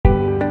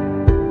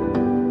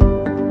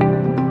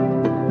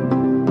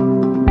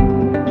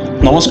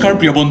নমস্কাৰ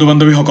প্ৰিয় বন্ধু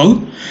বান্ধৱীসকল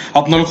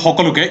আপোনালোক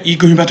সকলোকে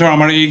ইকুহিপাথৰ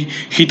আমাৰ এই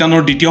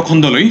শিতানৰ দ্বিতীয়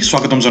খণ্ডলৈ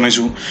স্বাগতম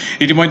জনাইছো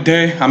ইতিমধ্যে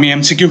আমি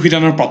এমসিকিউ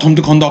শিতানৰ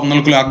প্ৰথমটো খণ্ড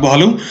আপোনালোকলৈ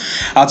আগবঢ়ালো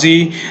আজি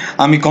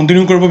আমি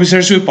কন্টিনিউ কৰিব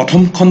বিচাৰিছো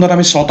প্ৰথম খণ্ডত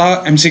আমি 6টা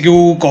এমসিকিউ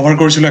কভাৰ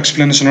কৰিছিলো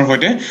এক্সপ্লেনেশ্যনৰ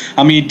সৈতে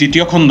আমি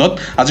দ্বিতীয় খণ্ডত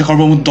আজি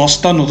সৰ্বমুঠ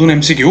 10টা নতুন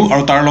এমসিকিউ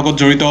আৰু তাৰ লগত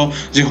জড়িত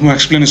যিসমূহ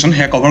এক্সপ্লেনেশ্যন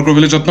হে কভাৰ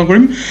কৰিবলৈ যত্ন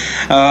কৰিম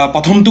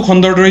প্ৰথমটো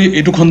খণ্ডৰ দৰে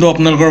এইটো খণ্ড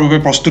আপোনালোকৰ বাবে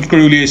প্ৰস্তুত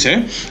কৰি উলিয়াইছে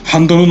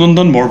শান্তনু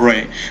নন্দন বৰবৰাই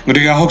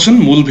গতিকে আহকচোন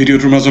মূল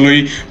ভিডিঅ'টোৰ মাজলৈ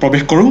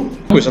প্ৰবেশ কৰো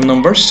কোৱেশ্চন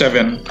নম্বৰ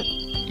 7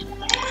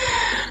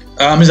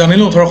 আমি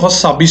জানিলো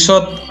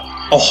 1826ত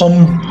অসম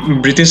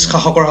ব্ৰিটিছ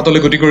শাসকৰ হাতলৈ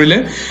গতি কৰিলে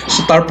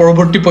তাৰ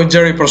পৰৱৰ্তী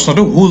পৰ্যায়ৰ এই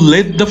প্ৰশ্নটো হু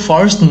lead the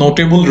first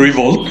notable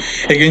revolt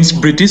against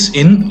British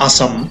in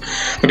Assam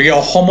গতিকে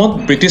অসমত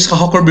ব্ৰিটিছ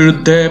শাসকৰ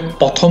বিৰুদ্ধে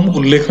প্ৰথম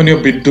উল্লেখনীয়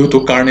বিদ্ৰোহটো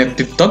কাৰ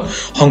নেতৃত্বত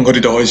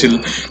সংঘটিত হৈছিল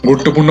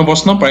গুৰুত্বপূৰ্ণ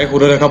প্ৰশ্ন প্ৰায়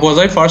সোধা দেখা পোৱা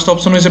যায় ফাৰ্ষ্ট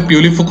অপচন হৈছে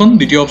পিয়লি ফুকন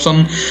দ্বিতীয় অপচন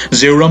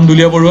জেউৰাম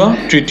দুলীয়া বৰুৱা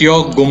তৃতীয়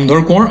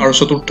গোমধৰ কোঁৱৰ আৰু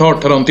চতুৰ্থ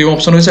অৰ্থাৎ অন্তিম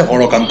অপচন হৈছে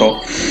হৰকান্ত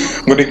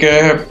গতিকে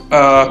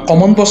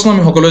কমন প্ৰশ্ন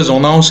আমি সকলোৱে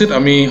জনা উচিত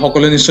আমি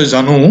সকলোৱে নিশ্চয়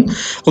জানো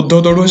শুদ্ধ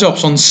উত্তৰটো হৈছে অপচন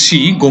সি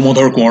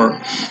গোমধৰ কোঁৱৰ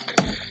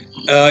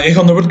এই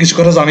সন্দৰ্ভত কিছু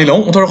কথা জানি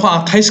লওঁ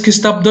 1828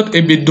 খ্ৰীষ্টাব্দত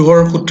এই বিদ্ৰোহৰ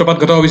সূত্ৰপাত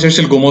ঘটাব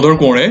বিচাৰিছিল গোমধৰ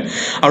কোঁৱৰে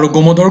আৰু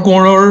গোমধৰ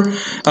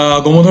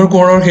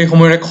কোঁৱৰৰ সেই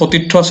সময়ৰ এক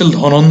সতীৰ্থ আছিল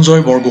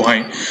ধনঞ্জয়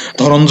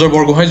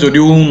বৰগোহাঁই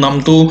যদিও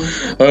নামটো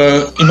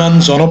ইমান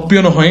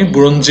জনপ্ৰিয় নহয়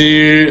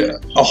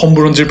অসম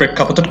বুৰঞ্জীৰ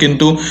প্ৰেক্ষাপটত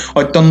কিন্তু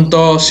অত্যন্ত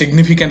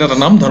সিগনিফিকেন্ট এটা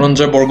নাম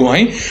ধনঞ্জয়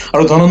বৰগোহাঁই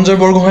আৰু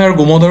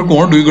গোমধৰ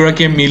কোঁৱৰ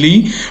দুইগৰাকীয়ে মিলি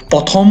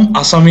প্ৰথম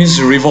আসামিজ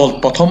ৰিভল্ট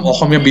প্ৰথম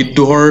অসমীয়া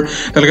বিদ্ৰোহৰ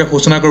তেওঁলোকে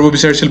সূচনা কৰিব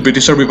বিচাৰিছিল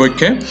ব্ৰিটিছৰ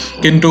বিপক্ষে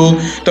কিন্তু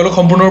তেওঁলোক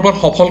সম্পূৰ্ণৰূপে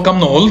সফল কাম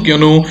নহল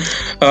কিয়নো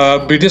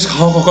ব্ৰিটিছ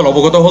শাসকসকল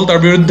অৱগত হল তাৰ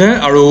বিৰুদ্ধে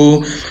আৰু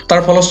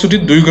তাৰ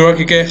ফলশ্ৰুতিত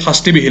দুইগৰাকীকে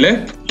শাস্তি বিহিলে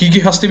কি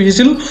শাস্তি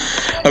বিহিছিল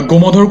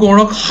গোমধৰ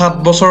কোঁৱৰক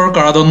 7 বছৰৰ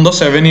কাৰাদণ্ড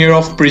 7 year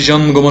of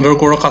prison গোমধৰ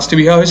কোঁৱৰক শাস্তি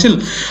বিহা হৈছিল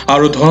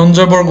আৰু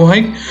ধনঞ্জয়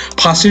বৰগোহাঁইক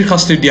ফাঁসিৰ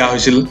শাস্তি দিয়া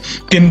হৈছিল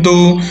কিন্তু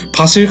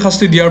ফাঁসিৰ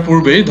শাস্তি দিয়াৰ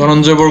পূৰ্বে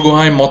ধনঞ্জয়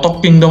বৰগোহাঁই মটক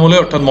কিংডমলৈ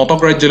অৰ্থাৎ মটক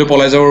ৰাজ্যলৈ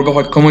পলাই যাবৰ বাবে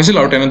সক্ষম হৈছিল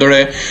আৰু তেনেদৰে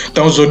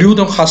যদিও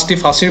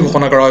ফাঁসিৰ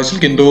ঘোষণা কৰা হৈছিল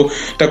কিন্তু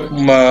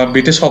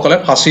ব্ৰিটিছসকলে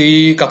ফাঁসি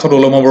কাঠত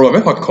ওলমাবৰ বাবে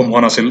সক্ষম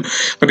হোৱা নাছিল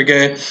গতিকে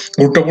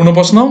গুৰুত্বপূৰ্ণ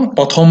প্ৰশ্ন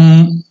প্ৰথম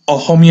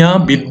অসমীয়া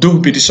বিদ্ৰোহ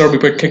ব্ৰিটিছৰ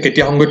বিপক্ষে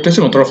কেতিয়া সংঘটিত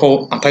হৈছিল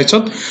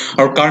 1828ত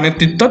আৰু কাৰ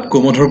নেতৃত্বত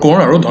গোমধৰ কোঁৱৰ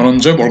আৰু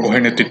ধনঞ্জয়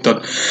বৰগোহাঁইৰ নেতৃত্বত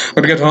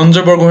গতিকে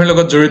ধনঞ্জয় বৰগোহাঁইৰ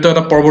লগত জড়িত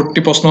এটা পৰৱৰ্তী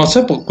প্ৰশ্ন আছে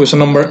question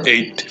number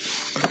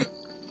 8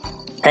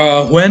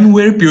 when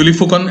were Piyali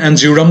Phukan and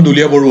জেউৰাম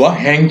Duliya Barua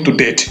hanged to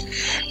death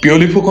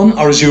Piyali Phukan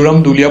আৰু জেউৰাম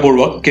দুলীয়া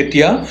বৰুৱাক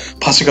কেতিয়া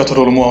ফাঁসি কাঠত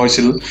ওলমোৱা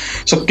হৈছিল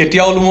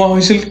কেতিয়া ওলমোৱা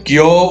হৈছিল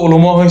কিয়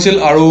ওলমোৱা হৈছিল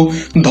আৰু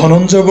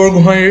ধনঞ্জয়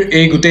বৰগোহাঁইৰ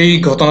এই গোটেই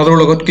ঘটনাটোৰ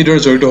লগত কিদৰে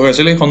জড়িত হৈ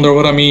আছিল এই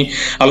সন্দৰ্ভত আমি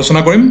আলোচনা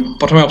কৰিম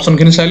প্ৰথমে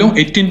অপচনখিনি চাই লওঁ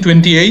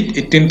 1828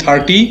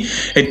 1830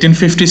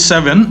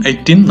 1857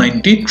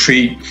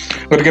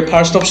 1893 গতিকে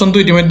ফাৰ্ষ্ট অপচনটো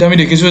ইতিমধ্যে আমি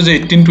দেখিছো যে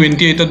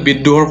 1828ত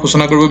বিদ্ৰোহৰ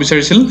সূচনা কৰিব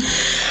বিচাৰিছিল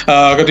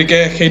গতিকে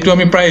সেইটো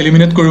আমি প্ৰায়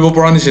এলিমিনেট কৰিব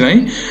পৰা নিচিনাই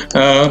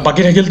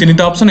বাকি থাকিল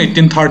তিনিটা অপচন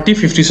 1830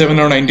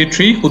 57 আৰু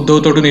 93 শুদ্ধ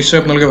উত্তৰটো নিশ্চয়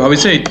আপোনালোকে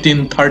ভাবিছে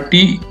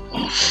 1830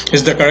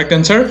 is the correct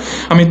answer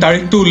আমি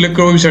তাৰিখটো উল্লেখ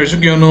কৰিব বিচাৰিছো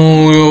কিয়নো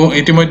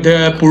ইতিমধ্যে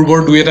পূৰ্বৰ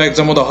দুই এটা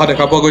এক্সামত অহা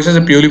দেখা পোৱা গৈছে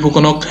যে পিয়লি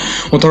ফুকনক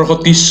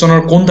 1830 চনৰ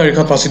কোন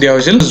তাৰিখত ফাঁসি দিয়া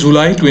হৈছিল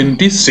জুলাই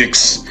 26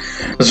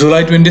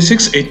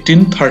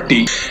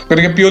 1830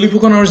 গতিকে পিয়লি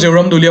ফুকন আৰু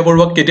জেউৰাম দুলীয়া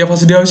বৰুৱাক কেতিয়া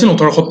ফাঁসি দিয়া হৈছিল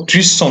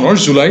 1830 চনৰ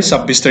জুলাই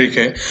 26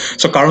 তাৰিখে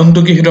কাৰণটো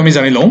কি হেতু আমি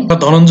জানি লওঁ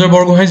ধনঞ্জয়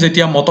বৰগোহাঁই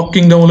যেতিয়া মটক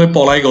কিংডমলৈ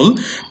পলাই গল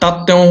তাত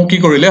তেওঁ কি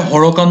কৰিলে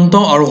হৰকান্ত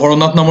আৰু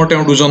হৰনাথ নামৰ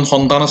তেওঁৰ দুজন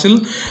সন্তান আছিল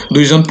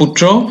দুইজন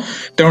পুত্ৰ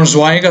তেওঁৰ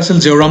জোৱাইক আছিল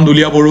জেউৰাম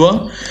দুলীয়া বৰুৱা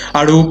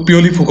আৰু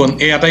পিয়লি ফুকন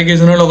এই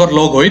আটাইকেইজনৰ লগত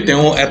লগ হৈ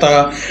তেওঁ এটা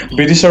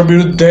ব্ৰিটিছৰ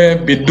বিৰুদ্ধে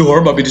বিদ্ৰোহৰ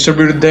বা ব্ৰিটিছৰ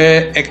বিৰুদ্ধে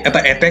এটা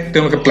এটেক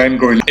তেওঁলোকে প্ল্যান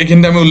কৰিলে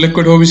এইখিনিতে আমি উল্লেখ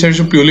কৰিব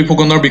বিচাৰিছো পিয়লি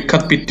ফুকনৰ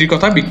বিখ্যাত পিতৃৰ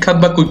কথা বিখ্যাত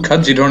বা কুখ্যাত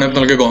যি ধৰণে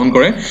আপোনালোকে গ্ৰহণ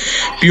কৰে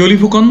পিয়লি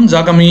ফুকন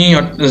যাক আমি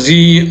যি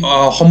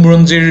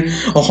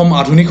অসম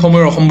আধুনিক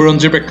সময়ৰ অসম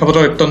বুৰঞ্জীৰ প্ৰেক্ষাপটত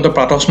অত্যন্ত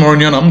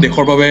প্ৰাতঃস্মৰণীয় নাম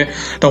দেশৰ বাবে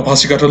তেওঁ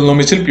ফাঁসি কাঠত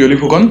ওলমিছিল পিয়লি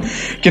ফুকন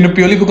কিন্তু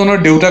পিয়লি ফুকনৰ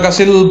দেউতাক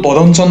আছিল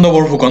বদন চন্দ্ৰ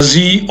বৰফুকন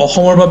যি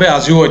অসমৰ বাবে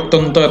আজিও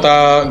অত্যন্ত এটা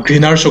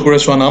ঘৃণাৰ চকুৰে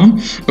চোৱা নাম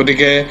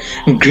গতিকে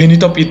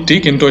ঘৃণিত পিতৃ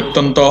কিন্তু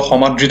অত্যন্ত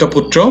সমাদৃত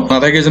পুত্ৰ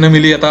আটাইকেইজনে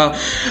মিলি এটা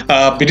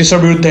ব্ৰিটিছৰ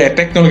বিৰুদ্ধে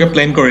এটেক তেওঁলোকে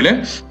প্লেন কৰিলে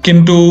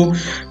কিন্তু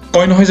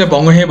কয় নহয় যে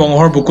বঙহে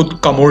বঙৰ বুকুত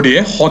কামোৰ দিয়ে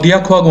সদিয়া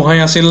খোৱা গোহাঁই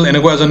আছিল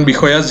এনেকুৱা এজন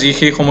বিষয়া যি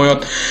সেই সময়ত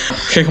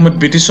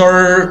ব্ৰিটিছৰ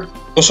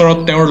ওচৰত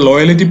তেওঁৰ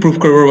লয়ালিটি প্ৰুভ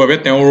কৰিবৰ বাবে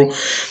তেওঁৰ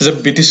যে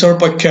ব্ৰিটিছৰ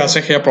পক্ষে আছে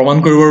সেয়া প্ৰমাণ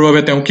কৰিবৰ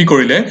বাবে তেওঁ কি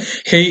কৰিলে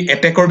সেই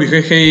এটেকৰ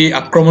বিষয়ে সেই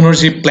আক্ৰমণৰ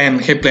যি প্ল্যান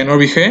সেই প্ল্যানৰ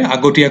বিষয়ে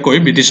আগতীয়াকৈ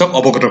ব্ৰিটিছক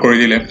অৱগত কৰি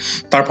দিলে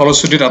তাৰ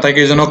ফলশ্ৰুতিত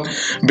আটাইকেইজনক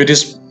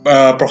ব্ৰিটিছ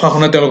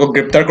প্ৰশাসনে তেওঁলোকক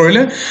গ্ৰেপ্তাৰ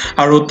কৰিলে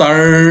আৰু তাৰ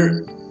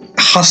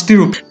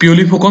শাস্তিৰূপ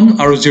পিয়লি ফুকন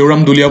আৰু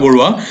জেউৰাম দুলীয়া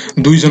বৰুৱা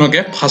দুইজনকে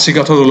ফাঁসি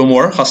কাঠত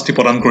ওলমোৱাৰ শাস্তি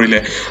প্ৰদান কৰিলে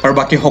আৰু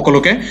বাকি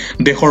সকলোকে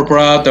দেশৰ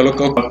পৰা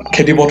তেওঁলোকক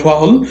খেদি পঠোৱা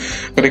হ'ল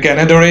গতিকে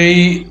এনেদৰেই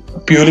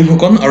পিয়লি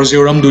ফুকন আৰু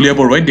জেউৰাম দুলীয়া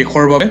বৰুৱাই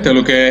দেশৰ বাবে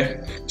তেওঁলোকে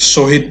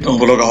শহীদ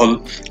হ'ব লগা হ'ল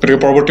গতিকে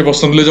পৰৱৰ্তী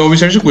প্ৰশ্নলৈ যাব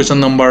বিচাৰিছো question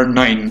number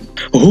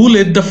 9 who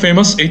lead the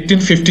famous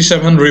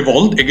 1857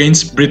 revolt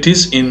against British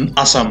in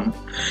Assam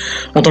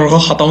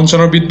 1857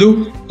 চনৰ বিদ্ৰোহ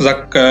যাক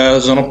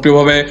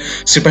জনপ্ৰিয়ভাৱে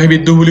সিপাহী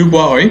বিদ্ৰোহ বুলিও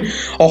কোৱা হয়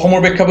অসমৰ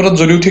প্ৰেক্ষাপটত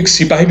যদিও ঠিক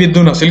সিপাহী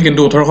বিদ্ৰোহ নাছিল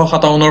কিন্তু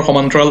 1857 ৰ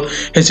সমান্তৰাল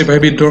সেই সিপাহী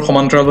বিদ্ৰোহৰ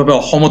সমান্তৰালভাৱে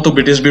অসমতো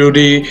ব্ৰিটিছ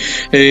বিৰোধী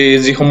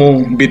যিসমূহ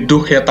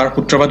বিদ্ৰোহ তাৰ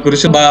সূত্ৰপাত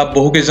কৰিছিল বা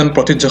বহুকেইজন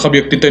প্ৰথিতযশা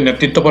ব্যক্তিত্বই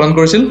নেতৃত্ব প্ৰদান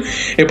কৰিছিল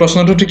এই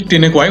প্ৰশ্নটো ঠিক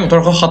তেনেকুৱাই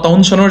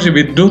 1857 চনৰ যি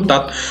বিদ্ৰোহ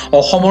তাত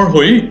অসমৰ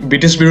হৈ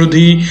ব্ৰিটিছ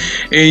বিৰোধী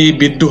এই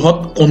বিদ্ৰোহত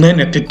কোনে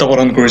নেতৃত্ব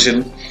প্ৰদান কৰিছিল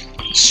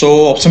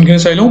So option can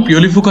say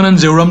Pioli Fukan and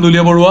Zeuram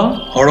Dulia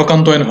Borua,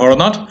 Horokanto and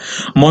Horonath,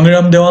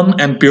 Moniram Dewan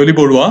and Pioli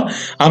Borua,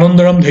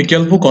 Anandaram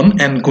Hekial Fukan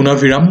and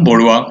Gunaviram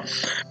Borua.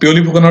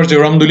 Pioli Fukan or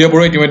Zeuram Dulia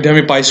Borua, you might have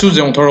a Paisu,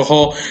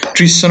 Zentoroho,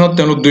 Trisonot,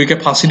 Teluk Duke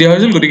Pasidi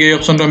Hazel, good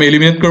option to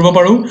eliminate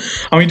Kurbaparu.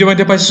 I mean, you might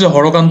have Paisu,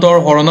 Horokanto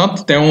or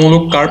Horonath,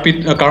 Teoluk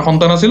Carpet Car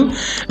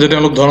Hontanasil, the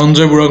Teluk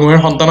Dononja Buragumer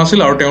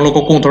Hontanasil, or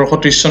Teoloko or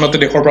Trisonot,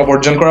 the Corpora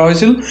Borjan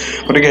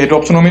Karasil, but again,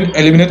 option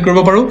eliminate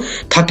Kurbaparu,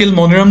 Takil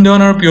Moniram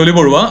Dewan or Pioli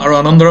Borua, or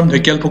Anandaram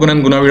Hekial Fukan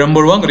and Gunaviram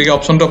Borua, গতিকে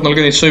অপশনটো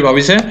আপোনালোকে নিশ্চয়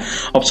ভাবিছে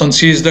option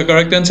C is the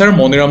correct answer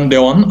Maniram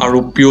Dewan আৰু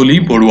পিয়লি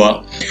বৰুৱা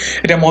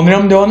এটা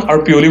মনিৰাম দেৱান আৰু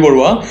পিয়লি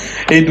বৰুৱা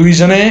এই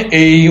দুইজনে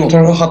এই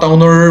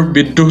 1857 ৰ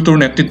বিদ্ৰোহটোৰ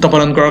নেতৃত্ব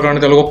পালন কৰাৰ কাৰণে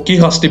তেওঁলোকক কি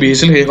শাস্তি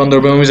বিহিছিল সেই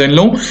সন্দৰ্ভে আমি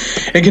জানিলো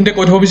এইখিনিতে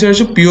কৈ থব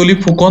বিচাৰিছো পিয়লি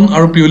ফুকন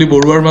আৰু পিয়লি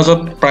বৰুৱাৰ মাজত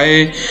প্ৰায়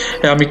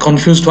আমি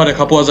কনফিউজড হোৱা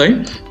দেখা পোৱা যায়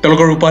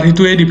তেওঁলোকৰ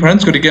উপাধিটোৱে ডিফাৰেন্স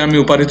গতিকে আমি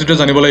উপাধিটোতে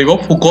জানিব লাগিব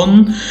ফুকন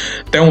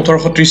তেওঁ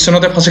 1830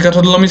 চনতে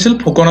ফাঁসীকাঠত নামিছিল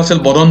ফুকন আছিল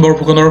বদন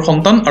বৰফুকনৰ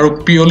সন্তান আৰু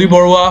পিয়লি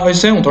বৰুৱা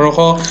হৈছে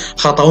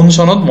 1857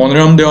 চনত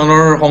মনিৰাম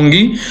দেৱানৰ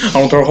সংগী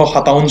আৰু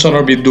 1857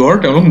 চনৰ বিদ্ৰোহৰ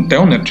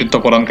তেওঁ নেতৃত্ব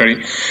প্ৰদানকাৰী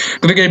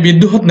গতিকে এই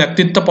বিদ্ৰোহত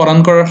নেতৃত্ব প্ৰদান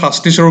কৰাৰ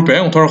শাস্তি স্বৰূপে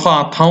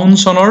 1858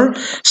 চনৰ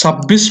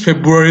 26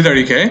 ফেব্ৰুৱাৰী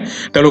তাৰিখে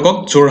তেওঁলোকক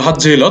যোৰহাট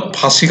জেলত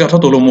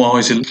ফাঁসীকাঠত ওলমোৱা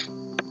হৈছিল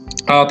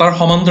তাৰ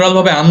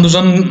সমান্তৰালভাৱে আন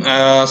দুজন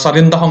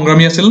স্বাধীনতা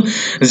সংগ্ৰামী আছিল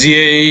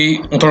যিয়ে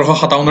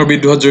 1857 ৰ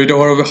বিদ্ৰোহত জড়িত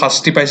হোৱাৰ বাবে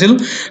শাস্তি পাইছিল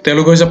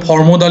তেওঁলোক হৈছে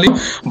ফৰমোদ আলী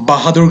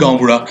বাহাদুৰ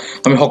গাঁওবুঢ়া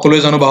আমি সকলোৱে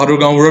জানো বাহাদুৰ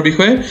গাঁওবুঢ়াৰ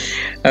বিষয়ে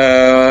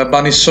বা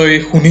নিশ্চয়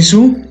শুনিছো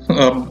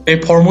এই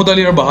ফৰমোদ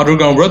আলী আৰু বাহাদুৰ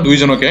গাঁওবুঢ়া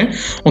দুইজনকে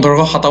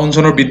 1857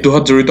 চনৰ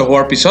বিদ্ৰোহত জড়িত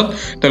হোৱাৰ পিছত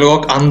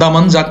তেওঁলোকক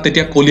আন্দামান যাক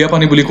তেতিয়া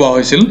কলিয়াপানী বুলি কোৱা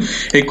হৈছিল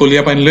এই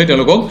কলিয়াপানীলৈ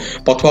তেওঁলোকক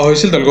পঠোৱা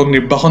হৈছিল তেওঁলোকক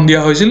নিৰ্বাসন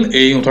দিয়া হৈছিল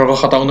এই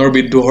 1857 ৰ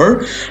বিদ্ৰোহৰ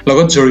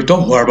লগত জড়িত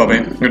হোৱাৰ বাবে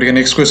গতিকে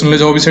নেক্সট কোৱেশ্চনলৈ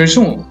যাব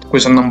বিচাৰিছো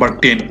question number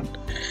 10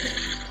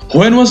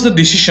 When was the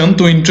decision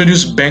to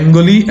introduce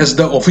Bengali as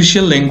the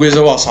official language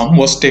of Assam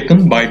was taken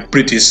by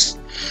British?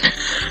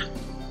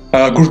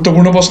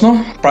 গুৰুত্বপূৰ্ণ প্ৰশ্ন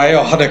প্ৰায়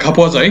অহা দেখা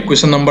পোৱা যায়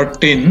কোৱেশ্চন নম্বৰ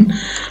 10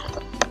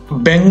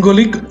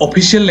 বেংগলিক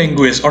অফিচিয়েল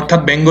ল্যাঙ্গুৱেজ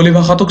অৰ্থাৎ বেংগলী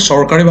ভাষাটোক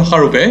চৰকাৰী ভাষা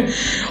ৰূপে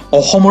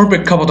অসমৰ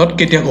প্ৰেক্ষাপটত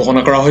কেতিয়া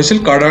ঘোষণা কৰা হৈছিল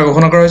কাৰ দ্বাৰা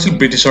ঘোষণা কৰা হৈছিল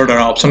ব্ৰিটিছৰ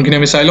দ্বাৰা অপচনখিনি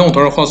আমি চাই লওঁ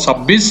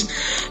 1826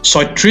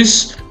 36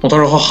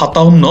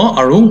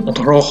 1857 আৰু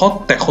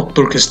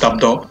 1873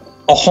 খ্ৰীষ্টাব্দ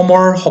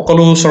অসমৰ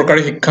সকলো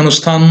চৰকাৰী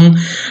শিক্ষানুষ্ঠান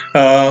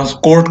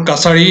কোৰ্ট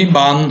কাছাৰী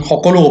বা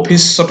সকলো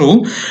অফিচটো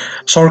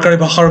চৰকাৰী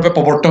ভাষাৰ ৰূপে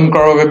প্ৰৱৰ্তন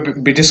কৰাৰ বাবে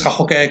ব্ৰিটিছ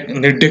শাসকে এক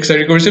নিৰ্দেশ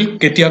জাৰি কৰিছিল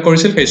কেতিয়া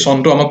কৰিছিল সেই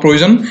চনটো আমাক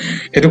প্ৰয়োজন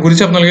এটো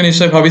কৰিছে আপোনালোকে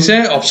নিশ্চয় ভাবিছে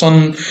অপচন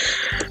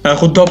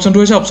শুদ্ধ অপচনটো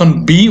হৈছে অপচন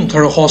বি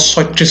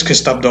 1836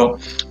 খ্ৰীষ্টাব্দ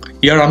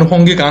ইয়াৰ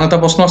আনুষংগিক আন এটা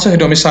প্ৰশ্ন আছে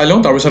হেতু আমি চাই লওঁ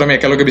তাৰ পিছত আমি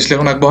একেলগে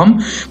বিশ্লেষণ আগবঢ়াম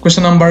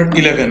question number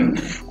 11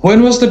 When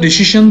was the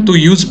decision to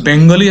use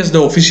Bengali as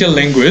the official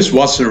language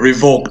was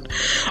revoked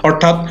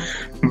অৰ্থাৎ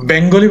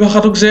বেংগলী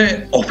ভাষাটোক যে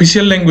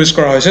অফিচিয়েল ল্যাঙ্গুৱেজ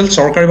কৰা হৈছিল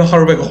চৰকাৰী ভাষাৰ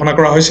ৰূপে ঘোষণা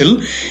কৰা হৈছিল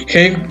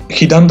সেই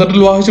সিদ্ধান্তটো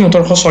লোৱা হৈছিল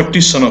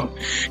 1836 চনত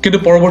কিন্তু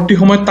পৰৱৰ্তী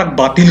সময়ত তাক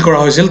বাতিল কৰা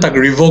হৈছিল তাক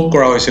ৰিভোক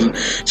কৰা হৈছিল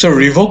সো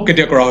ৰিভোক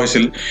কেতিয়া কৰা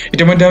হৈছিল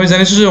ইতিমধ্যে আমি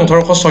জানিছো যে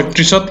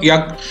 1836 ত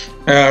ইয়াক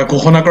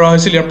ঘোষণা কৰা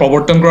হৈছিল ইয়াৰ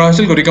প্ৰৱৰ্তন কৰা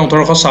হৈছিল গতিকে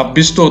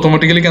 1826 টো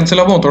অটোমেটিক্যালি ক্যান্সেল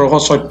হ'ব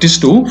 1836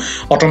 টো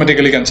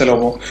অটোমেটিক্যালি ক্যান্সেল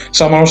হ'ব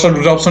সো আমাৰ ওচৰত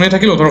দুটা অপচনই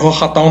থাকিল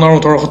 1857 আৰু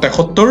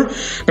 1873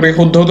 গতিকে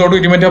শুদ্ধ উত্তৰটো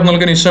ইতিমধ্যে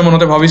আপোনালোকে নিশ্চয়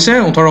মনতে ভাবিছে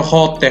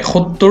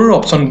 1873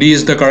 option D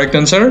is the correct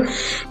answer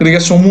গতিকে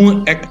সমু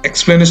এক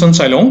এক্সপ্লেনেশন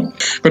চাই লওঁ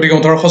গতিকে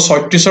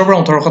 1836 ৰ পৰা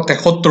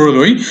 1873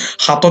 লৈ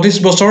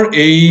 37 বছৰ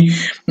এই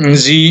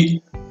যি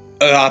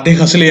আদেশ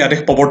আছিল এই আদেশ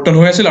প্ৰৱৰ্তন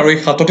হৈ আছিল আৰু এই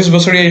 37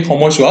 বছৰীয়া এই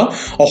সময়ছোৱা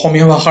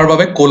অসমীয়া ভাষাৰ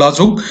বাবে কোলা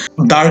যুগ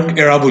ডাৰ্ক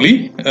এৰা বুলি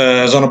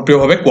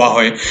জনপ্ৰিয়ভাৱে কোৱা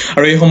হয়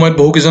আৰু এই সময়ত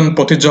বহু কিজন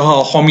প্ৰথিতযশা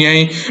অসমীয়াই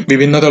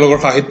বিভিন্ন তেওঁলোকৰ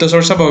সাহিত্য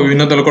চৰ্চা বা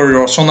বিভিন্ন তেওঁলোকৰ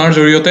ৰচনাৰ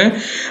জৰিয়তে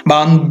বা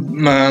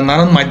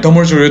নানান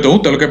মাধ্যমৰ জৰিয়তেও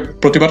তেওঁলোকে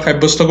প্ৰতিবাদ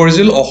সাব্যস্ত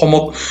কৰিছিল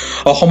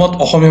অসমত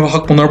অসমীয়া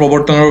ভাষাক পুনৰ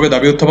প্ৰৱৰ্তনৰ বাবে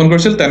দাবী উত্থাপন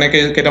কৰিছিল তেনেকে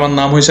কেইটামান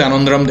নাম হৈছে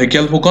আনন্দৰাম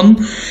ঢেকিয়াল ফুকন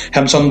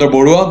হেমচন্দ্ৰ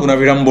বৰুৱা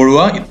গুণাভিৰাম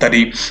বৰুৱা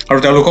ইত্যাদি আৰু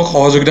তেওঁলোকক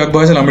সহযোগিতা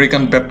আগবঢ়াইছিল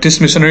আমেৰিকান বেপ্টিষ্ট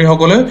মিছনাৰী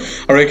সকলে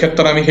আৰু এই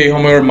ক্ষেত্ৰত আমি সেই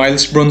সময়ৰ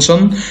মাইলছ ব্ৰনসন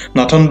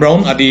নাথন ব্ৰাউন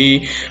আদি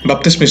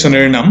বেপ্টিষ্ট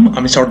মিছনাৰীৰ নাম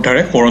আমি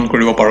শ্ৰদ্ধাৰে স্মৰণ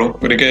কৰিব পাৰো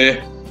গতিকে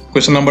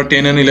question number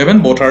 10 and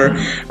 11 both are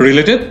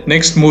related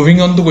next moving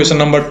on to question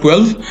number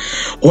 12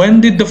 when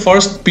did the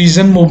first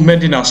peasant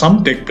movement in Assam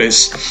take place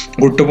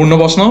গুৰুত্বপূৰ্ণ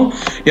প্ৰশ্ন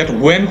ইয়াত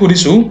when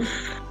কৰিছো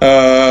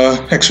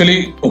actually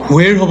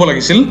where হ'ব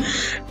লাগিছিল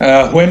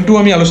when to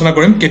আমি আলোচনা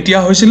কৰিম কেতিয়া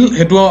হৈছিল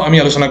হেতু আমি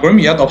আলোচনা কৰিম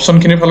ইয়াত অপচন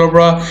খিনিৰ ফালৰ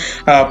পৰা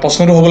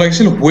প্ৰশ্নটো হ'ব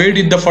লাগিছিল where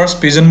did the first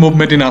peasant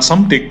movement in Assam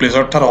take place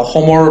অৰ্থাৎ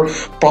অসমৰ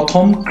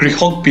প্ৰথম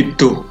কৃষক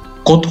বিদ্ৰোহ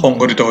ক'ত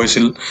সংঘটিত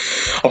হৈছিল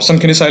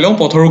অপচনখিনি চাই লওঁ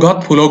পথৰুঘাট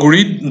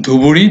ফুলগুৰি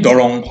ধুবুৰী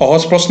দৰং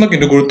সহজ প্ৰশ্ন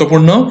কিন্তু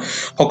গুৰুত্বপূৰ্ণ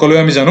সকলোৱে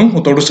আমি জানো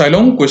উত্তৰটো চাই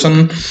লওঁ কোৱেশ্চন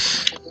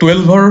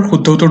 12ৰ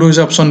শুদ্ধ উত্তৰটো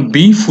হৈছে অপচন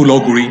বি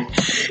ফুলগুৰি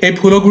এই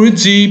ফুলগুৰিত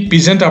যি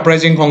পিজেন্ট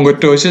আপৰাইজিং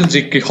সংঘটিত হৈছিল যি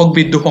কৃষক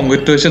বিদ্ৰোহ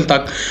সংঘটিত হৈছিল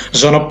তাক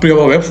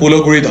জনপ্ৰিয়ভাৱে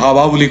ফুলগুৰি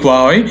ধাবা বুলি কোৱা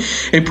হয়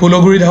এই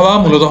ফুলগুৰি ধাবা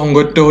মূলত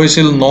সংঘটিত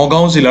হৈছিল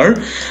নগাঁও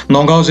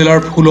জিলাৰ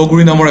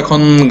ফুলগুৰি নামৰ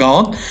এখন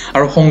গাঁৱত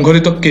আৰু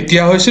সংঘটিত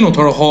কেতিয়া হৈছিল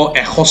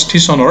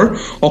 1861 চনৰ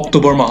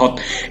অক্টোবৰ মাহত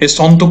এই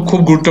চনটো খুব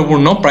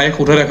গুৰুত্বপূৰ্ণ প্ৰায়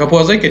সোধা দেখা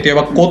পোৱা যায়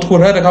কেতিয়াবা ক'ত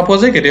সোধা দেখা পোৱা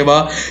যায় কেতিয়াবা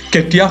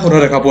কেতিয়া সোধা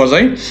দেখা পোৱা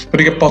যায়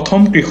গতিকে প্ৰথম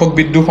কৃষক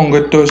বিদ্ৰোহ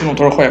সংঘটিত হৈছিল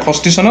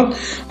 1861 চনত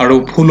আৰু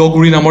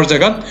ফুলগুৰি নামৰ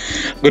জায়গাত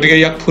গতিকে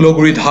ইয়াক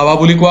ফুলগুৰি ধাবা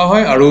বুলি কোৱা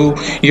হয় আৰু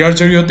ইয়াৰ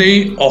জৰিয়তেই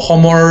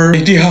অসমৰ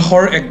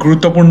ইতিহাসৰ এক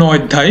গুৰুত্বপূৰ্ণ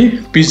অধ্যায়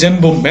পিজেন্ট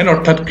মুভমেন্ট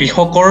অৰ্থাৎ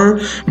কৃষকৰ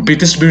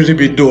ব্ৰিটিছ বিৰোধী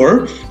বিদ্ৰোহৰ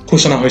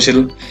সূচনা হৈছিল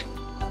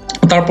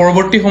তাৰ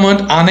পৰৱৰ্তী সময়ত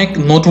আন এক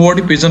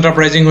নোটৱৰ্ডি পিজেন্ট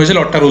আপৰাইজিং হৈছিল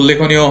অৰ্থাৎ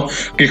উল্লেখনীয়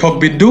কৃষক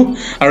বিদ্ৰোহ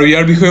আৰু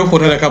ইয়াৰ বিষয়েও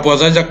সোধা দেখা পোৱা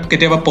যায় যাক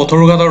কেতিয়াবা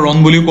পথৰুঘাটৰ ৰণ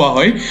বুলি কোৱা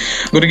হয়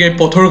গতিকে এই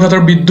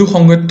পথৰুঘাটৰ বিদ্ৰোহ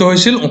সংঘটিত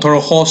হৈছিল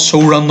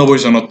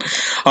 1894 চনত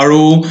আৰু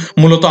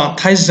মূলত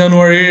 28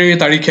 জানুৱাৰীৰ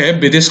তাৰিখে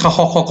ব্ৰিটিছ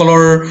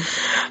শাসকসকলৰ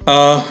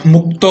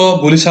মুক্ত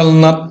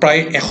গুলীচালনাত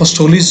প্ৰায়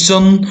 140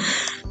 জন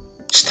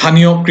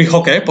স্থানীয়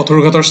কৃষকে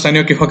পথৰুঘাটৰ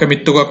স্থানীয় কৃষকে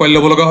মৃত্যুক আঁকোৱালি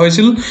ল'ব লগা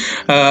হৈছিল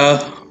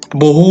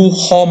বহু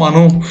শ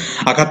মানুহ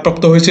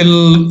আঘাতপ্ৰাপ্ত হৈছিল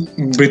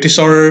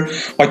ব্ৰিটিছৰ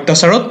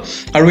অত্যাচাৰত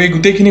আৰু এই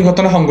গোটেইখিনি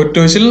ঘটনা সংঘটিত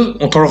হৈছিল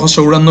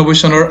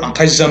 1894 চনৰ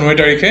 28 জানুৱাৰী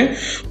তাৰিখে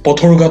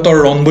পথৰুঘাটৰ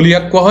ৰণ বুলি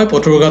ইয়াক কোৱা হয়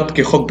পথৰুঘাট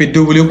কৃষক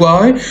বিদ্ৰোহ বুলিও কোৱা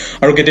হয়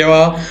আৰু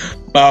কেতিয়াবা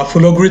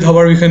ফুলগুৰি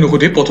ধাবাৰ বিষয়ে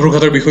নুসুধি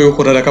পথৰুঘাটৰ বিষয়েও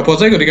সোধা দেখা পোৱা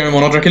যায় গতিকে আমি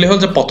মনত ৰাখিলে হ'ল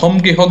যে প্ৰথম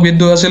কৃষক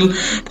বিদ্ৰোহ আছিল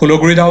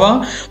ফুলগুৰি ধাবা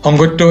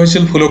সংঘটিত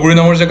হৈছিল ফুলগুৰি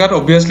নামৰ জায়গাত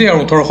অবভিয়াছলি আৰু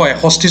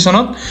 1861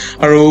 চনত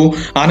আৰু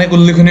আন এক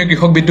উল্লেখনীয়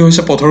কৃষক বিদ্ৰোহ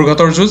হৈছে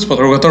পথৰুঘাটৰ যুঁজ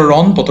পথৰুঘাটৰ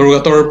ৰণ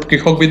পথৰুঘাটৰ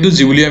কৃষক বিদ্ৰোহ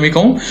যি বুলি আমি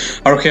কওঁ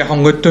আৰু সেয়া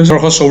সংঘটিত হৈছিল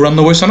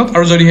 1894 চনত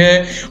আৰু যদিহে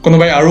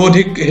কোনোবাই আৰু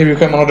অধিক সেই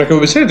বিষয়ে মনত ৰাখিব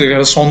বিচাৰে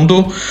তেতিয়াহ'লে চনটো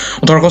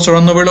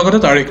 1894 লগতে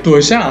তাৰিখটো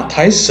হৈছে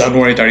 28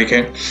 জানুৱাৰী তাৰিখে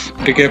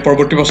গতিকে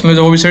পৰৱৰ্তী প্ৰশ্নলৈ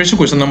যাব বিচাৰিছোঁ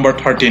question number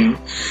 13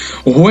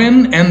 when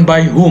and by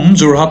whom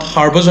Jorhat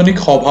সাৰ্বজনিক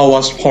সভা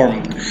was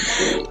formed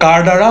কাৰ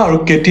দ্বাৰা আৰু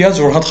কেতিয়া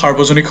যোৰহাট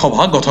সাৰ্বজনিক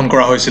সভা গঠন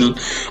কৰা হৈছিল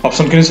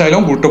অপচনখিনি চাই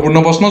লওঁ গুৰুত্বপূৰ্ণ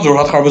প্ৰশ্ন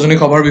যোৰহাট সাৰ্বজনিক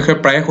সভাৰ বিষয়ে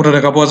প্ৰায় সোধা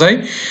দেখা পোৱা যায়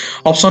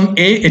অপচন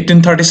এ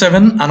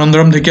 1837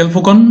 আনন্দৰাম ঢেকিয়াল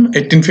ফুকন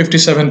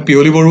 1857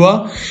 পিয়লি বৰুৱা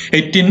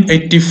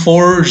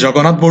 1884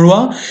 জগন্নাথ বৰুৱা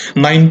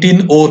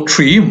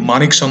 1903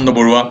 মানিক চন্দ্ৰ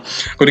বৰুৱা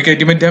গতিকে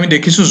ইতিমধ্যে আমি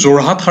দেখিছোঁ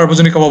যোৰহাট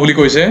সাৰ্বজনিক সভা বুলি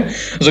কৈছে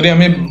যদি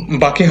আমি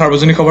বাকী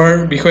সাৰ্বজনিক সভাৰ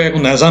বিষয়ে একো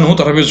নাজানো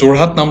তথাপি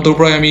যোৰহাট নামটোৰ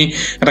পৰাই আমি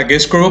এটা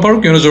গেছ কৰিব পাৰোঁ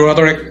কিয়নো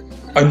যোৰহাটৰ এক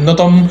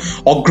অন্যতম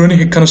অগ্ৰণী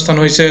শিক্ষানুষ্ঠান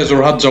হৈছে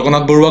যোৰহাট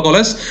জগন্নাথ বৰুৱা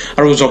কলেজ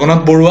আৰু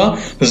জগন্নাথ বৰুৱা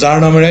যাৰ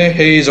নামেৰে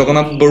সেই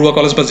জগন্নাথ বৰুৱা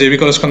কলেজ বা জেবি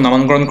কলেজখন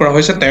নামাকৰণ কৰা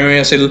হৈছে তেওঁৱে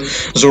আছিল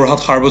যোৰহাট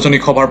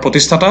সাৰ্বজনিক সভাৰ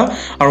প্ৰতিষ্ঠাতা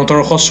আৰু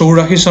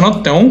 1884 চনত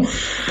তেওঁ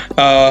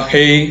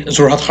সেই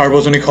যোৰহাট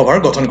সাৰ্বজনিক সভাৰ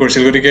গঠন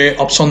কৰিছিল গতিকে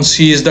option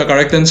C is the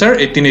correct answer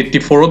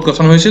 1884ত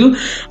গঠন হৈছিল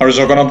আৰু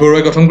জগন্নাথ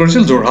বৰুৱাই গঠন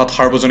কৰিছিল যোৰহাট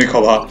সাৰ্বজনিক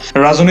সভা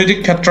ৰাজনৈতিক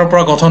ক্ষেত্ৰৰ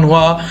পৰা গঠন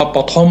হোৱা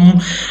প্ৰথম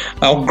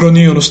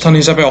অগ্ৰণী অনুষ্ঠান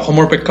হিচাপে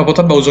অসমৰ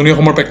প্ৰেক্ষাপটত বা উজনি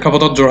অসমৰ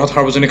প্ৰেক্ষাপটত যোৰহাট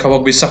সাৰ্বজনিক সভা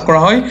বিশ্বাস কৰা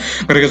হয়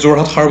গতিকে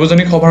যোৰহাট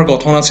সাৰ্বজনিক সভাৰ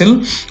গঠন আছিল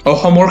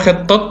অসমৰ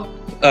ক্ষেত্ৰত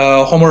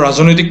অসমৰ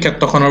ৰাজনৈতিক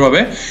ক্ষেত্ৰখনৰ বাবে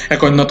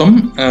এক অন্যতম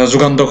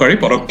যুগান্তকাৰী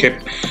পদক্ষেপ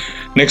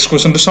Next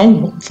question to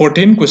sound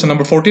 14 question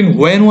number 14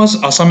 when was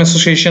Assam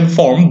Association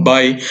formed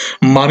by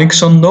Manik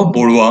Chandra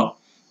Borua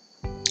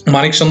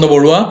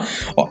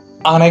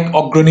আন এক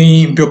অগ্ৰণী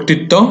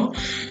ব্যক্তিত্ব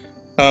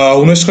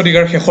 19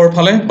 শতিকাৰ শেষৰ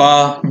ফালে বা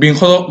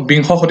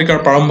 20 শতিকাৰ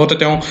প্ৰাৰম্ভতে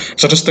তেওঁ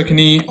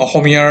যথেষ্টখিনি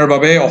অসমৰ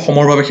বাবে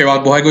সেৱা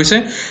আগবঢ়াই গৈছে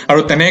আৰু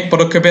তেনে এক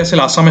পদক্ষেপে আছিল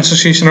আসাম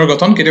এছ'চিয়েশ্যনৰ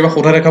গঠন কেতিয়াবা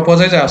সোধা দেখা পোৱা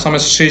যায় যে আসাম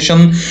এছ'চিয়েশ্যন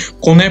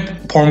কোনে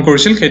ফৰ্ম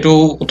কৰিছিল সেইটো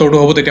উত্তৰটো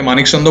হ'ব তেতিয়া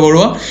মানিক চন্দ্ৰ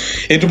বৰুৱা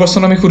এইটো প্ৰশ্ন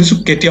আমি সুধিছোঁ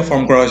কেতিয়া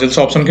ফৰ্ম কৰা হৈছিল সো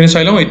অপচনখিনি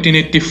চাই লওঁ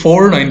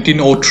 1884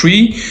 1903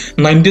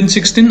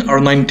 1916 আৰু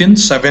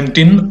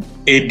 1917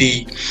 AD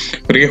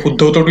গতিকে শুদ্ধ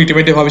উত্তৰটো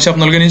ইতিমধ্যে ভাবিছে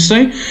আপোনালোকে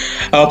নিশ্চয়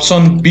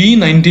option B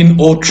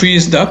 1903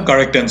 is the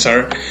correct answer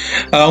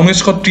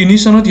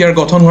 1903 চনত ইয়াৰ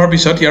গঠন হোৱাৰ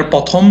পিছত ইয়াৰ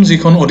প্ৰথম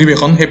যিখন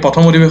অধিৱেশন সেই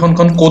প্ৰথম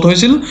অধিৱেশনখন ক'ত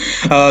হৈছিল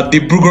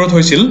ডিব্ৰুগড়ত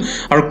হৈছিল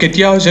আৰু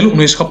কেতিয়া হৈছিল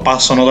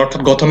 1905 চনত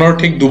অৰ্থাৎ গঠনৰ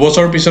ঠিক 2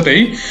 বছৰ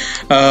পিছতেই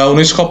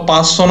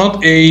 1905 চনত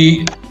এই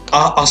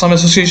আসাম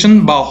এছ'চিয়েশ্যন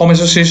বা অসম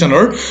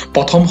এছ'চিয়েশ্যনৰ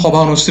প্ৰথম সভা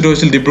অনুষ্ঠিত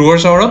হৈছিল ডিব্ৰুগড়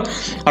চহৰত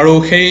আৰু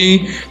সেই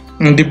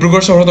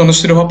ডিব্ৰুগড় চহৰত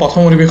অনুষ্ঠিত হোৱা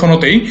প্ৰথম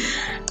অধিৱেশনতেই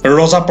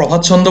ৰজা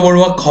প্ৰভাত চন্দ্ৰ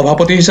বৰুৱাক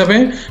সভাপতি হিচাপে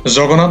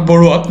জগন্নাথ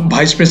বৰুৱাক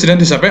ভাইচ প্ৰেসিডেন্ট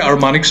হিচাপে আৰু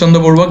মানিক চন্দ্ৰ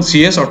বৰুৱাক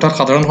জিএছ অৰ্থাৎ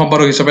সাধাৰণ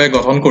সম্পাদক হিচাপে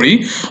গঠন কৰি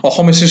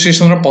অসম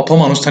এছ'চিয়েশ্যনৰ প্ৰথম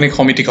আনুষ্ঠানিক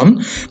সমিতিখন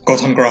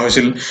গঠন কৰা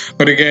হৈছিল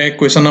গতিকে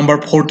কোৱেশ্চন নম্বৰ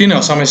 14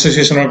 আসাম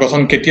এছ'চিয়েশ্যনৰ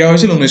গঠন কেতিয়া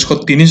হৈছিল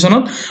 1903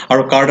 চনত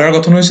আৰু কাৰ দ্বাৰা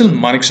গঠন হৈছিল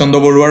মানিক চন্দ্ৰ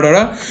বৰুৱাৰ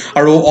দ্বাৰা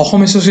আৰু অসম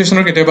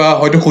এছ'চিয়েশ্যনৰ কেতিয়াবা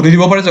হয়তো সুধি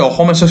দিব পাৰে যে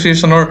অসম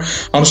এছ'চিয়েশ্যনৰ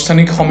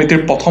আনুষ্ঠানিক সমিতিৰ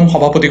প্ৰথম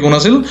সভাপতি কোন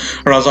আছিল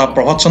ৰজা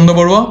প্ৰভাত চন্দ্ৰ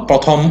বৰুৱা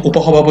প্ৰথম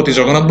উপসভাপতি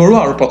জগন্নাথ বৰুৱা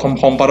আৰু প্ৰথম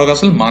সম্পাদক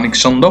আছিল মানিক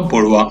চন্দ্ৰ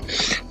বৰুৱা পোৱা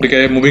গতিকে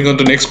moving on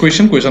two next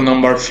question question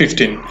number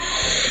 15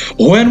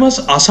 When was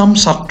Assam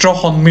Chhatra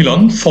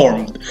Sanmilan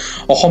formed?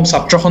 Assam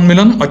ছাত্ৰ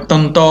সন্মিলন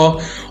অত্যন্ত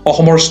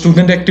অসমৰ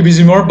ষ্টুডেণ্ট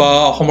এক্টিভিজমৰ বা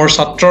অসমৰ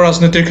ছাত্ৰ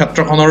ৰাজনীতিৰ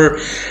ক্ষেত্ৰখনৰ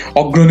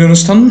অগ্ৰণী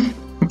অনুষ্ঠান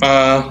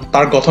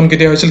তাৰ গঠন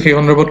কেতিয়া হৈছিল সেই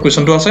সন্দৰ্ভত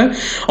কোৱেশ্চনটো আছে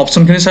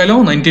অপচনখিনি চাই লওঁ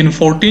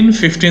 1914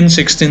 15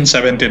 16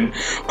 17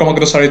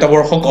 ক্ৰমাগত চাৰিটা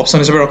বৰ্ষক অপচন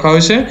হিচাপে ৰখা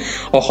হৈছে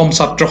অসম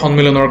ছাত্ৰ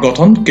সন্মিলনৰ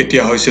গঠন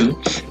কেতিয়া হৈছিল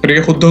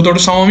গতিকে শুদ্ধ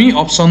উত্তৰটো চাওঁ আমি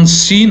option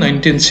C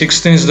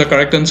 1916 is the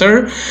correct answer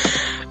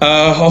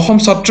Assam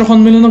ছাত্ৰ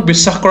সন্মিলনক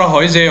বিশ্বাস কৰা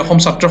হয় যে অসম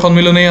ছাত্ৰ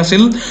সন্মিলনেই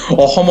আছিল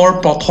অসমৰ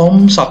প্ৰথম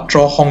ছাত্ৰ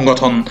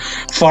সংগঠন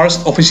first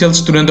official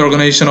student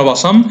organisation of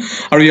Assam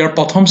আৰু ইয়াৰ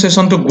প্ৰথম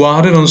সেশনটো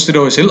গুৱাহাটীত অনুষ্ঠিত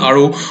হৈছিল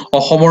আৰু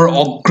অসমৰ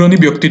অগ্ৰণী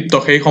ব্যক্তিত্ব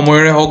সেই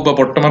সময়ৰে হওক বা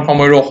বৰ্তমান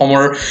সময়ৰ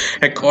অসমৰ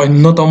এক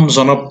অন্যতম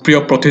জনপ্ৰিয়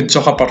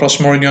প্ৰতিষ্ঠা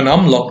প্ৰথমস্মৰণীয় নাম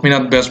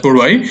লক্ষ্মীনাথ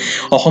বেজবৰুৱাই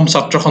অসম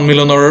ছাত্ৰ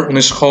সন্মিলনৰ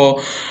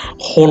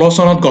 1916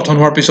 চনত গঠন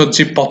হোৱাৰ পিছত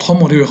যি প্ৰথম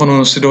অধিৱেশন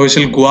অনুষ্ঠিত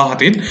হৈছিল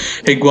গুৱাহাটীত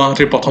সেই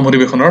গুৱাহাটীৰ প্ৰথম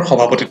অধিৱেশনৰ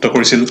সভাপতিত্ব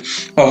কৰিছিল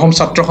অসম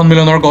ছাত্ৰ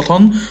সন্মিলনৰ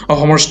গঠন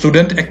অসমৰ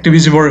ষ্টুডেণ্ট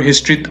এক্টিভিজমৰ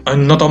হিষ্ট্ৰীত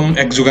অন্যতম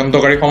এক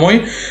যুগান্তকাৰী সময়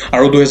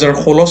আৰু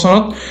 2016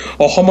 চনত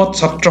অসমত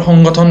ছাত্ৰ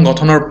সংগঠন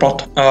গঠনৰ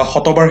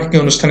শতবাৰ্ষিকী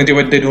অনুষ্ঠান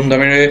ইতিমধ্যে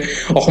ধুমধামেৰে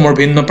অসমৰ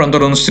ভিন্ন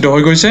প্ৰান্তত অনুষ্ঠিত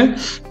হৈ গৈছে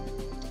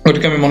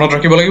গতিকে আমি মনত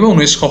ৰাখিব লাগিব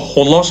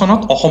 1916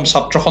 চনত অসম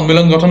ছাত্ৰ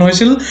সন্মিলন গঠন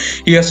হৈছিল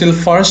ই আছিল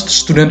first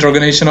student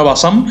organisation of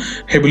Assam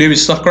হেবুলি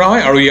বিশ্বাস কৰা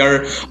হয় আৰু ইয়াৰ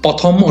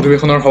প্ৰথম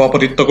অধিৱেশনৰ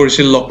সভাপতিত্ব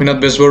কৰিছিল লক্ষ্মীনাথ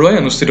বেজবৰুৱাই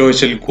অনুষ্ঠিত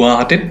হৈছিল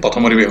গুৱাহাটীত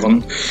প্ৰথম অধিৱেশন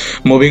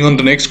moving on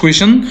two next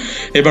question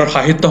এবাৰ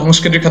সাহিত্য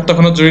সংস্কৃতিৰ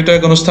ক্ষেত্ৰখনত জড়িত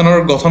এক অনুষ্ঠানৰ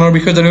গঠনৰ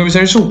বিষয়ে জানিব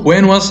বিচাৰিছো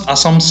when was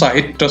Assam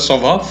সাহিত্য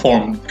সভা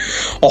formed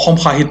অসম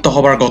সাহিত্য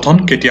সভাৰ গঠন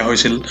কেতিয়া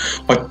হৈছিল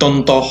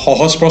অত্যন্ত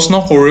সহজ প্ৰশ্ন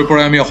সৰুৰে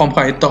পৰা আমি অসম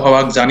সাহিত্য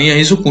সভাক জানি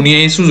আহিছো শুনি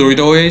আহিছো জড়িত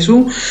হৈ আহিছো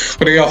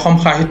গতিকে অসম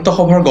সাহিত্য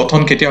সভাৰ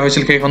গঠন কেতিয়া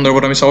হৈছিল সেই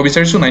সন্দৰ্ভত আমি চাব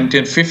বিচাৰিছো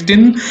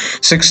 1915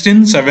 16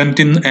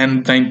 17 and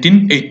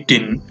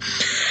 1918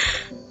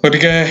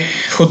 গতিকে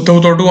শুদ্ধ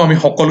উত্তৰটো আমি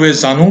সকলোৱে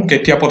জানো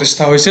কেতিয়া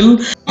প্ৰতিষ্ঠা হৈছিল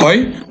হয়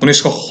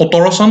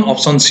 1917 চন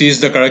option C is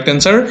the correct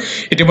answer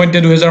ইতিমধ্যে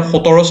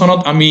 2017 চনত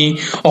আমি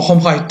অসম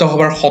সাহিত্য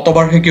সভাৰ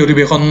শতবাৰ্ষিকী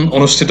অধিৱেশন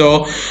অনুষ্ঠিত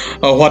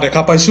হোৱা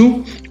দেখা পাইছো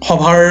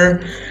সভাৰ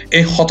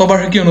এই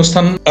শতবাৰ্ষিকী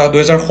অনুষ্ঠান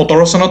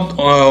 2017 চনত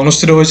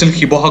অনুষ্ঠিত হৈছিল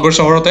শিৱসাগৰ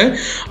চহৰতে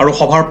আৰু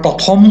সভাৰ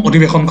প্ৰথম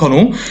অধিৱেশনখনো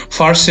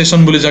ফাৰ্ষ্ট সেশন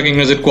বুলি যাক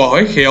ইংৰাজীত কোৱা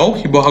হয় সেয়াও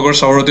শিৱসাগৰ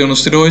চহৰতে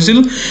অনুষ্ঠিত হৈছিল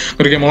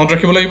গতিকে মনত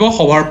ৰাখিব লাগিব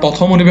সভাৰ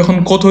প্ৰথম অধিৱেশন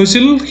ক'ত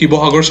হৈছিল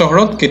শিৱসাগৰ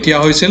চহৰত কেতিয়া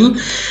হৈছিল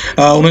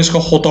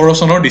 1917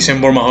 চনৰ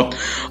ডিচেম্বৰ মাহত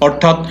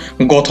অৰ্থাৎ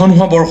গঠন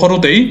হোৱা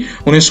বৰ্ষতেই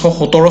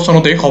 1917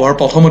 চনতেই সভাৰ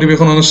প্ৰথম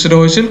অধিৱেশন অনুষ্ঠিত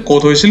হৈছিল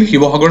ক'ত হৈছিল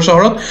শিৱসাগৰ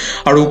চহৰত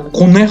আৰু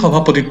কোনে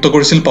সভাপতিত্ব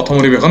কৰিছিল প্ৰথম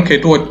অধিৱেশন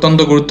সেইটো অত্যন্ত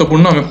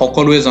গুৰুত্বপূৰ্ণ আমি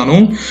সকলোৱে জানো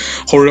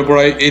সৰুৰে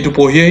পৰাই এইটো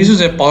পঢ়ি আহিছো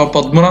যে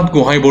পদ্মনাথ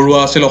গোহাঁই বৰুৱা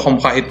আছিল অসম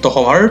সাহিত্য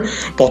সভাৰ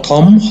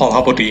প্ৰথম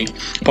সভাপতি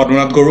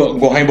পদ্মনাথ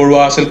গোহাঁই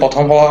বৰুৱা আছিল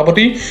প্ৰথম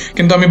সভাপতি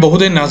কিন্তু আমি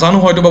বহুতে নাজানো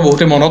হয়তো বা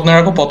বহুতে মনত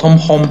নাৰাখো প্ৰথম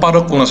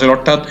সম্পাদক কোন আছিল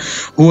অৰ্থাৎ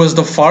হু was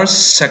the first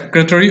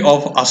secretary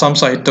of Assam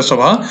সাহিত্য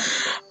সভা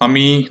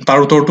আমি তাৰ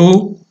উত্তৰটো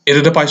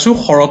এটাতে পাইছো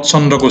শৰৎ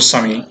চন্দ্ৰ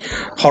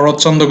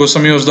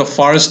Goswami was the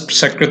first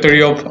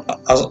secretary of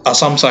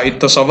Assam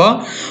সাহিত্য সভা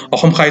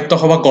অসম সাহিত্য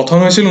সভা গঠন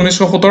হৈছিল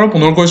 1917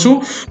 পুনৰ কৈছো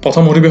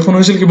প্ৰথম অধিৱেশন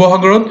হৈছিল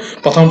শিৱসাগৰত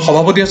প্ৰথম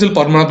সভাপতি আছিল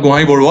পদ্মনাথ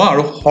গোহাঁই বৰুৱা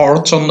আৰু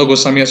শৰৎ চন্দ্ৰ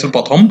গোস্বামী আছিল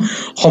প্ৰথম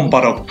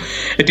সম্পাদক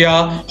এতিয়া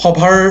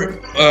সভাৰ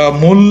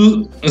মূল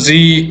যি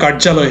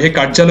কাৰ্যালয় সেই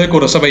কাৰ্যালয়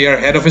ক'ত আছে বা ইয়াৰ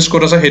হেড অফিচ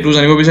ক'ত আছে সেইটো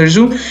জানিব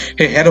বিচাৰিছো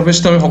সেই হেড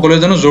অফিচটো আমি সকলোৱে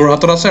জানো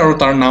যোৰহাটত আছে আৰু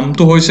তাৰ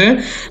নামটো হৈছে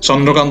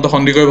চন্দ্ৰকান্ত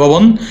সন্দিকৈ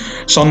ভৱন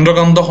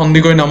চন্দ্ৰকান্ত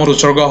সন্দিকৈ নামত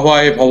উৎসৰ্গা হোৱা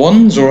এই ভৱন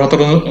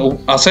যোৰহাটত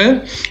আছে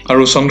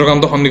আৰু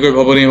চন্দ্ৰকান্ত সন্দিকৈ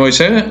ভৱনেই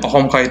হৈছে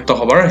অসম সাহিত্য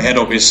সভাৰ হেড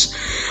অফিচ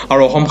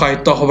আৰু অসম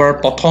সাহিত্য সভাৰ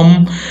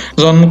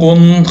প্ৰথমজন কোন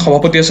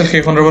সভাপতি আছিল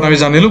সেই সন্দৰ্ভত আমি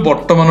জানিলো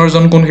বৰ্তমানৰ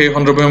জন কোন সেই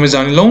সন্দৰ্ভত আমি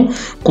জানিলো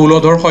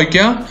কুলধৰ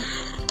শইকীয়া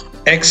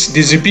এক্স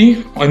ডিজিপি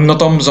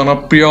অন্যতম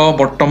জনপ্ৰিয়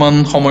বৰ্তমান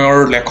সময়ৰ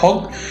লেখক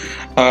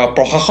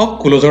প্ৰশাসক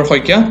কুলধৰ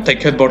শইকীয়া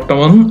তেখেত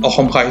বৰ্তমান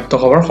অসম সাহিত্য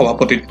সভাৰ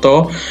সভাপতিত্ব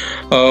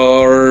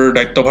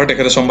দায়িত্বভাৰ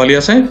তেখেতে চম্ভালি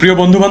আছে প্ৰিয়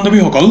বন্ধু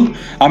বান্ধৱীসকল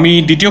আমি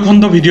দ্বিতীয়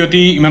খণ্ড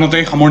ভিডিঅ'টি ইমানতে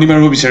সামৰণি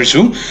মাৰিব বিচাৰিছো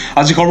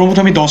আজি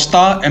সৰ্বপ্ৰথম আমি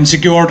 10টা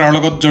MCQ আৰু তাৰ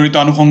লগত জড়িত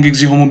আনুষংগিক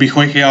যিসমূহ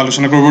বিষয় সেয়া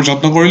আলোচনা কৰিবৰ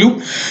যত্ন কৰিলো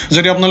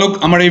যদি আপোনালোক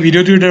আমাৰ এই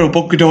ভিডিঅ'টিৰ দ্বাৰা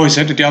উপকৃত হৈছে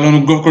তেতিয়াহ'লে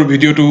অনুগ্ৰহ কৰি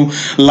ভিডিঅ'টো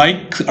লাইক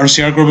আৰু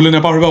শ্বেয়াৰ কৰিবলৈ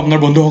নাপাহৰিব আপোনাৰ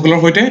বন্ধুসকলৰ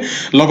সৈতে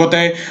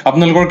লগতে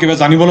আপোনালোকৰ কিবা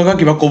জানিব লগা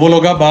কিবা ক'ব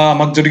লগা বা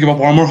আমাক যদি কিবা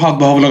পৰামৰ্শ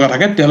আগবঢ়াব লগা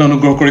থাকে তেতিয়াহ'লে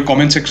অনুগ্ৰহ কৰি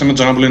কমেণ্ট ছেকশ্যনত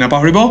জনাবলৈ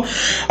নাপাহৰিব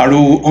আৰু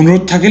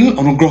অনুৰোধ থাকিল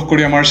অনুগ্ৰহ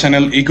কৰি আমাৰ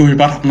চেনেল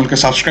eKuhipath আপোনালোকে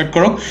সাবস্ক্ৰাইব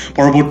কৰক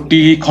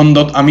পৰৱৰ্তী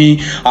খণ্ডত আমি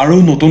আৰু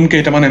নতুন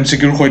কেইটামান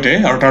MCQৰ সৈতে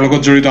আৰু তাৰ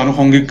লগত জড়িত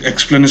আনুষংগিক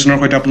এক্সপ্লেনেশ্যনৰ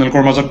সৈতে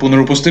আপোনালোকৰ মাজত পুনৰ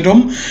উপস্থিত হ'ম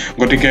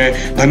গতিকে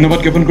ধন্যবাদ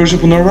জ্ঞাপন কৰিছো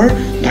পুনৰবাৰ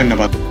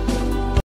ধন্যবাদ